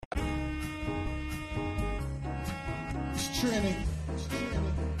Trini.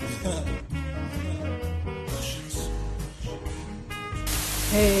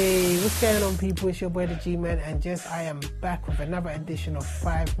 Hey, what's going on, people? It's your boy the G-Man, and I am back with another edition of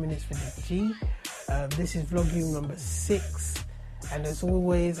 5 Minutes with the G. This is vlog number 6, and as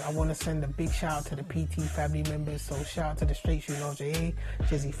always, I want to send a big shout out to the PT family members. So shout out to the Straight Shooting RJA,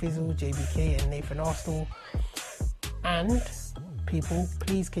 Jezzy Fizzle, JBK, and Nathan Arsenal. And people,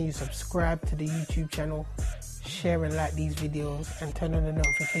 please can you subscribe to the YouTube channel, share and like these videos, and turn on the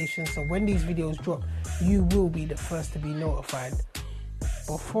notifications so when these videos drop, you will be the first to be notified.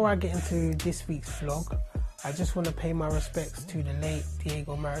 Before I get into this week's vlog, I just want to pay my respects to the late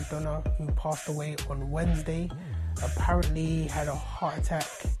Diego Maradona, who passed away on Wednesday. Apparently he had a heart attack,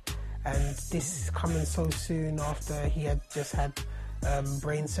 and this is coming so soon after he had just had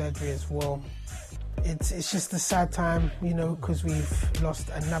brain surgery as well. It's just a sad time, you know, because we've lost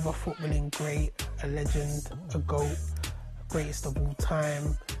another footballing great, a legend, a GOAT, greatest of all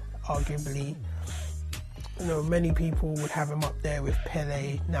time, arguably. You know, many people would have him up there with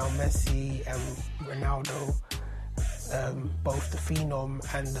Pele, now Messi and Ronaldo, both the Phenom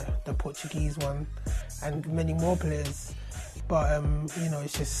and the Portuguese one, and many more players. But, you know,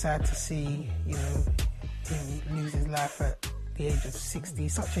 it's just sad to see, you know, him lose his life at the age of 60,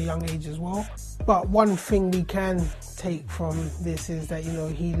 such a young age as well. But one thing we can take from this is that, you know,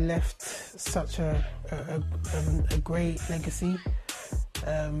 he left such a great legacy.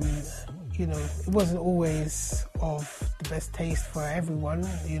 You know, it wasn't always of the best taste for everyone.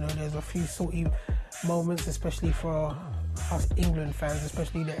 You know, there's a few salty moments, especially for us England fans,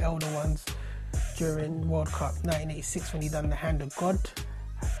 especially the elder ones, during World Cup 1986 when he done the Hand of God.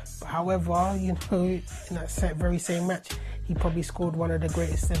 However, you know, in that very same match, he probably scored one of the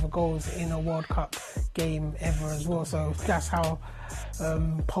greatest ever goals in a World Cup game ever as well. So that's how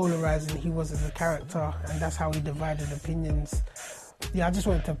polarizing he was as a character, and that's how he divided opinions. Yeah, I just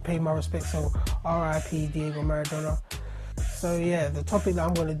wanted to pay my respects, so R.I.P. Diego Maradona. So yeah, the topic that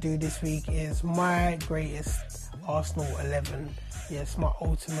I'm going to do this week is my greatest Arsenal 11. Yes, my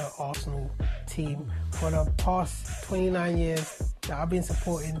ultimate Arsenal team. For the past 29 years that I've been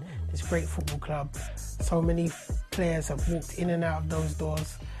supporting this great football club, so many players have walked in and out of those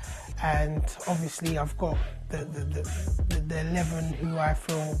doors, and obviously I've got the 11 who I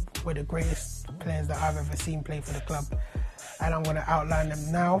feel were the greatest players that I've ever seen play for the club, and I'm going to outline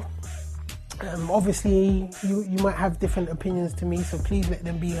them now. Obviously you might have different opinions to me, so please let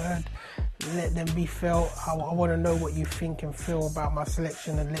them be heard, let them be felt. I want to know what you think and feel about my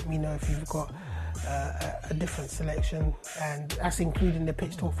selection, and let me know if you've got a different selection, and that's including the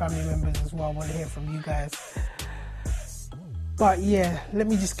Pitch Talk family members as well. I want to hear from you guys. But yeah, let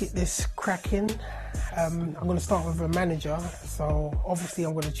me just get this cracking. I'm going to start with a manager. So obviously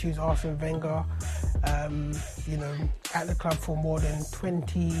I'm going to choose Arsene Wenger. You know, at the club for more than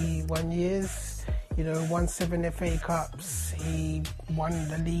 21 years. You know, won 7 FA Cups. He won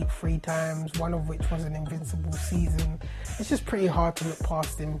the league 3 times, one of which was an invincible season. It's just pretty hard to look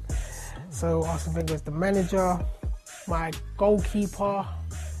past him. So Arsene Wenger is the manager. My goalkeeper,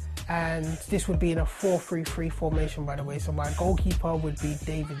 and this would be in a 4-3-3 formation, by the way. So my goalkeeper would be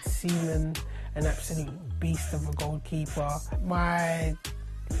David Seaman, an absolute beast of a goalkeeper. My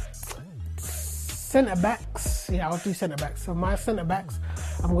centre-backs, yeah, I'll do centre-backs. So my centre-backs,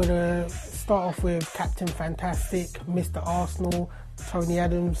 I'm going to start off with Captain Fantastic, Mr. Arsenal, Tony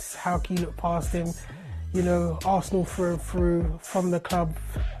Adams. How can you look past him? You know, Arsenal through and through, from the club,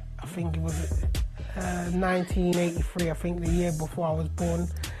 I think it was 1983, I think, the year before I was born.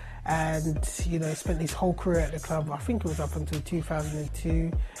 And, you know, spent his whole career at the club. I think it was up until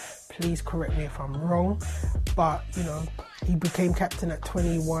 2002. Please correct me if I'm wrong. But, you know, he became captain at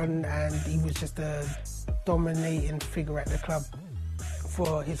 21, and he was just a dominating figure at the club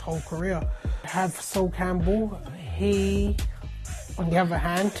for his whole career. I have Sol Campbell. He, on the other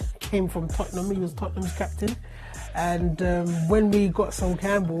hand, came from Tottenham. He was Tottenham's captain. And when we got Sol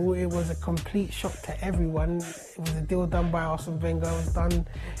Campbell, it was a complete shock to everyone. It was a deal done by Arsene Wenger. It was done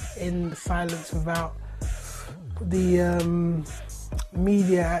in silence, without the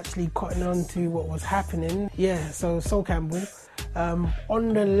media actually cotton on to what was happening. Yeah, so Sol Campbell.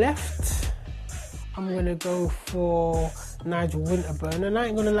 On the left, I'm going to go for Nigel Winterburn, and I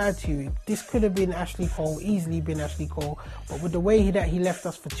ain't going to lie to you, this could have been Ashley Cole, easily been Ashley Cole, but with the way that he left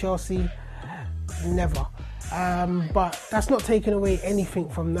us for Chelsea, never. But that's not taking away anything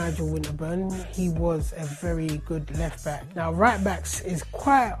from Nigel Winterburn. He was a very good left back. Now right backs is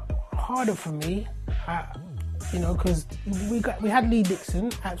quite harder for me, you know, because we had Lee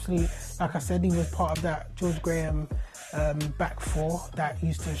Dixon. Actually, like I said, he was part of that George Graham back four that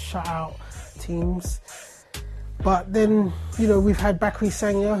used to shut out teams. But then, you know, we've had Bakary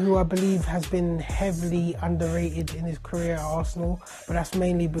Sagna, who I believe has been heavily underrated in his career at Arsenal, but that's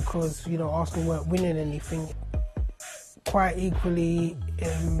mainly because, you know, Arsenal weren't winning anything. Quite equally,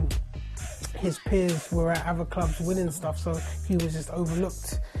 his peers were at other clubs winning stuff, so he was just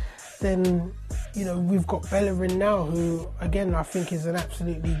overlooked. Then, you know, we've got Bellerin now, who, again, I think is an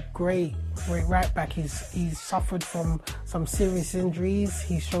absolutely great right back. He's suffered from some serious injuries.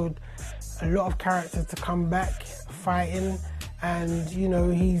 He showed a lot of character to come back fighting, and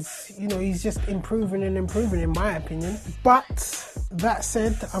he's just improving in my opinion. But that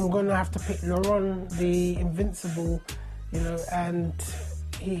said, I'm gonna have to pick Laurent, the invincible, you know, and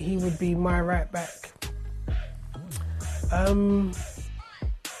he would be my right back.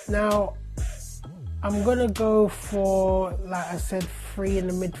 Now I'm gonna go for, like I said, 3 in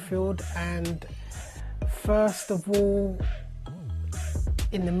the midfield, and first of all,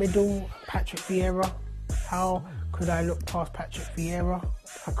 in the middle, Patrick Vieira. How could I look past Patrick Vieira?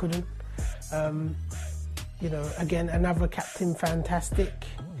 I couldn't. You know, again, another captain fantastic.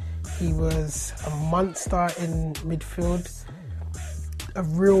 He was a monster in midfield, a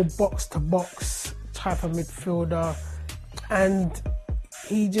real box-to-box type of midfielder, and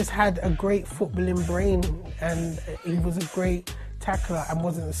he just had a great footballing brain, and he was a great tackler and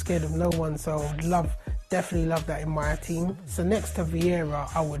wasn't scared of no one, so I would definitely love that in my team. So next to Vieira,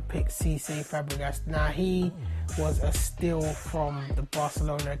 I would pick Cesc Fabregas. Now, he was a steal from the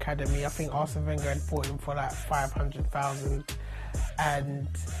Barcelona academy. I think Arsene Wenger had bought him for like 500,000, and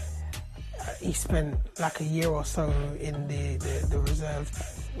he spent like a year or so in the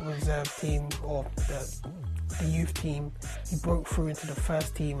reserve team, or the youth team. He broke through into the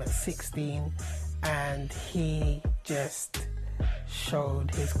first team at 16, and he just showed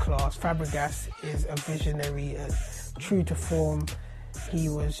his class. Fabregas is a visionary, true to form. He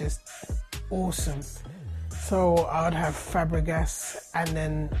was just awesome. So I would have Fabregas, and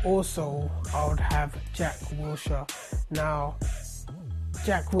then also I would have Jack Wilshere. Now,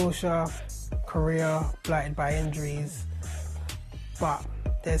 Jack Wilshere, career blighted by injuries, but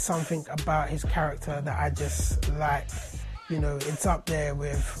there's something about his character that I just like. You know, it's up there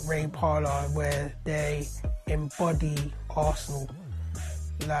with Ray Parlour, where they embody Arsenal.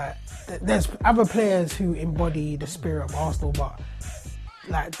 Like, there's other players who embody the spirit of Arsenal, but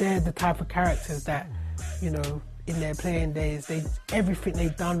like, they're the type of characters that, you know, in their playing days, everything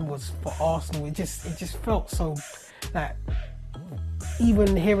they've done was for Arsenal. It just felt so, like,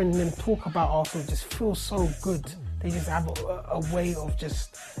 even hearing them talk about Arsenal just feels so good. They just have a way of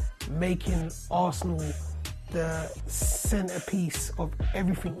just making Arsenal the centerpiece of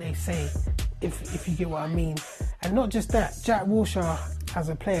everything they say, if you get what I mean. And not just that, Jack Wilshere as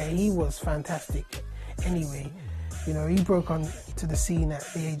a player, he was fantastic anyway. You know, he broke onto the scene at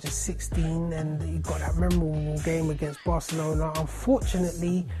the age of 16, and he got that memorable game against Barcelona.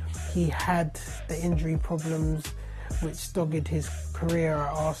 Unfortunately, he had the injury problems which dogged his career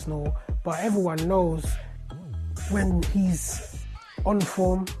at Arsenal, but everyone knows when he's on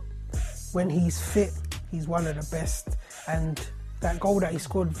form, when he's fit, he's one of the best. And that goal that he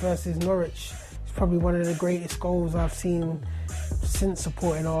scored versus Norwich is probably one of the greatest goals I've seen since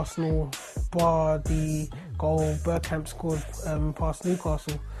supporting Arsenal, bar the goal Bergkamp scored past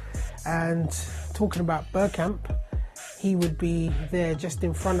Newcastle. And talking about Bergkamp, he would be there just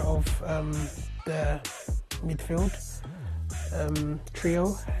in front of the midfield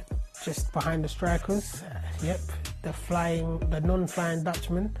trio, just behind the strikers. Yep, the non-flying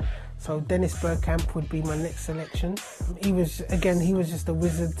Dutchman. So Dennis Bergkamp would be my next selection. He was just a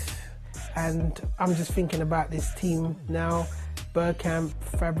wizard, and I'm just thinking about this team now. Bergkamp,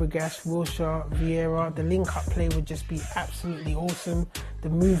 Fabregas, Wilshere, Vieira. The link-up play would just be absolutely awesome. The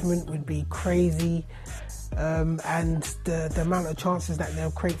movement would be crazy, and the amount of chances that they'll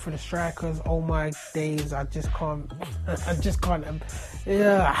create for the strikers. Oh my days! I just can't.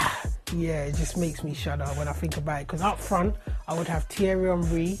 Yeah, it just makes me shudder when I think about it. Because up front, I would have Thierry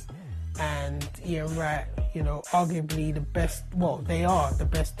Henry and Ian Wright, you know, arguably the best. Well, they are the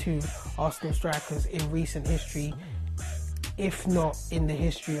best two Arsenal strikers in recent history, if not in the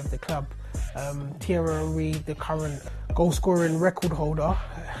history of the club. Thierry Henry, the current goal-scoring record holder,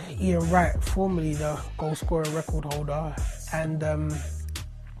 Ian Wright, formerly the goal-scoring record holder, and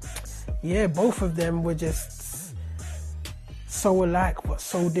both of them were just so alike but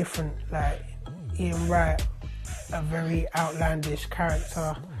so different. Like, Ian Wright, a very outlandish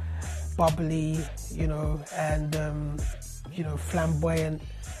character, bubbly, you know, and flamboyant,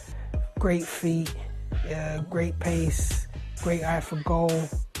 great feet, great pace, great eye for goal,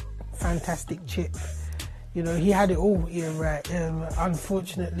 fantastic chip. You know, he had it all, Ian Wright.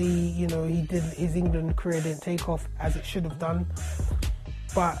 Unfortunately, you know, his England career didn't take off as it should have done.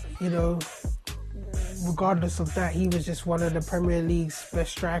 But, you know, regardless of that, he was just one of the Premier League's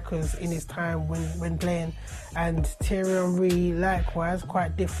best strikers in his time when playing. And Thierry Henry, likewise,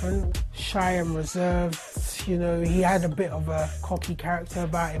 quite different, shy and reserved. You know, he had a bit of a cocky character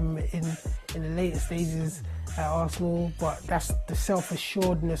about him in the later stages at Arsenal, but that's the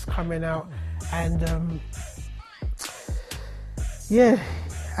self-assuredness coming out. And yeah,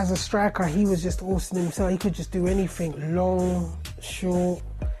 as a striker, he was just awesome himself. He could just do anything, long, short,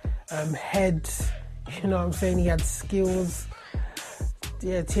 head. You know what I'm saying? He had skills.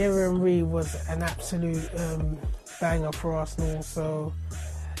 Yeah, Thierry Henry was an absolute banger for Arsenal. So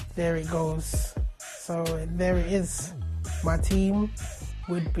there it goes. So there it is. My team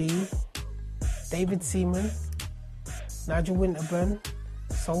would be David Seaman, Nigel Winterburn,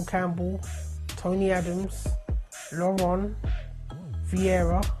 Sol Campbell, Tony Adams, Laurent,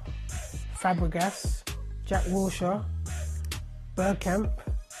 Vieira, Fabregas, Jack Wilshere, Bergkamp,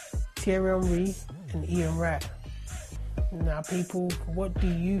 Thierry Henry, and Ian Wright. Now, people, what do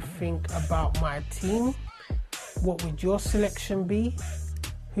you think about my team? What would your selection be?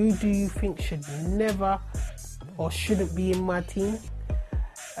 Who do you think should never or shouldn't be in my team?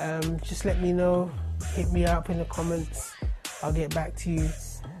 Just let me know. Hit me up in the comments. I'll get back to you.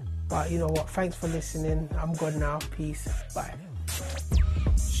 But you know what? Thanks for listening. I'm good now. Peace. Bye.